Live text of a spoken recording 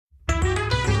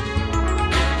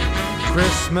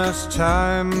Christmas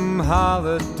time,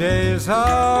 holidays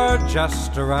are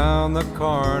just around the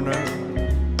corner.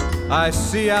 I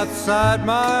see outside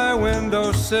my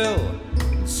windowsill,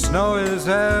 snow is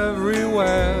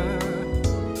everywhere,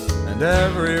 and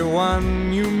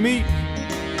everyone you meet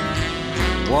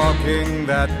walking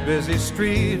that busy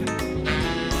street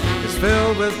is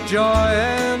filled with joy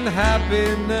and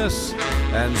happiness,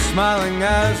 and smiling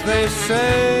as they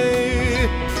say,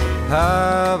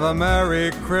 have a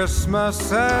Merry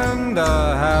Christmas and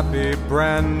a happy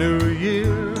brand new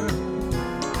year.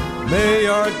 May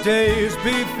your days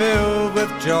be filled with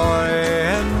joy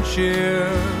and cheer.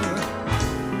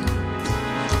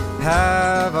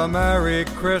 Have a Merry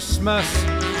Christmas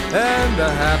and a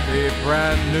happy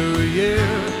brand new year.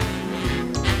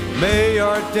 May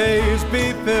your days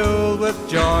be filled with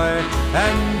joy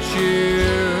and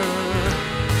cheer.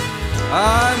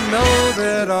 I know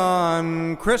that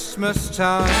on Christmas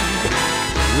time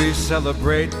we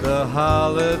celebrate the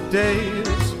holidays,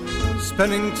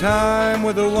 spending time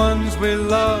with the ones we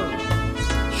love,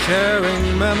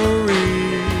 sharing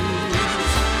memories,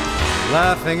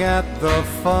 laughing at the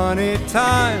funny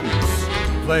times,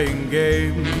 playing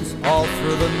games all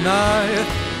through the night.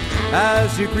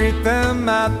 As you greet them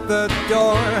at the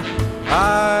door,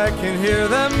 I can hear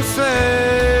them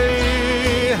say,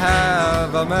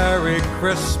 have a Merry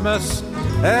Christmas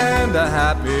and a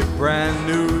happy brand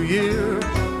new year.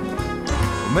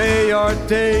 May your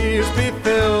days be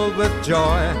filled with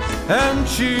joy and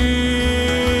cheer.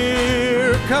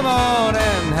 Come on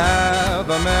and have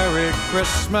a Merry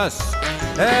Christmas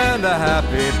and a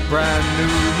happy brand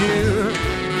new year.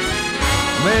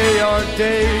 May your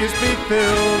days be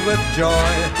filled with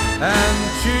joy and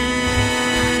cheer.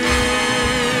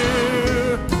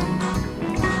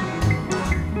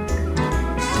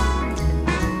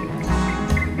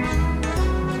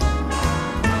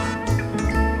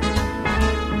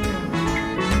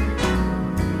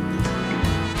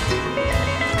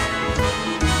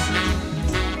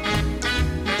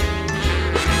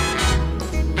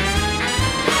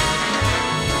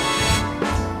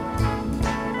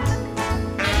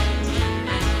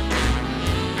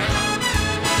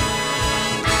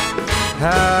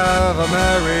 Have a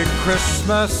Merry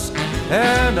Christmas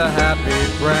and a happy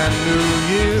brand new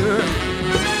year.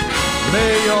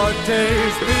 May your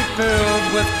days be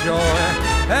filled with joy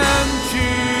and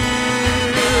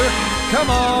cheer. Come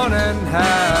on and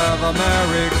have a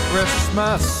Merry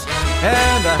Christmas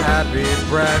and a happy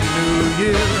brand new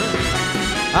year.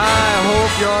 I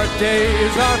hope your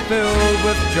days are filled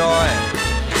with joy,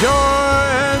 joy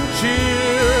and cheer.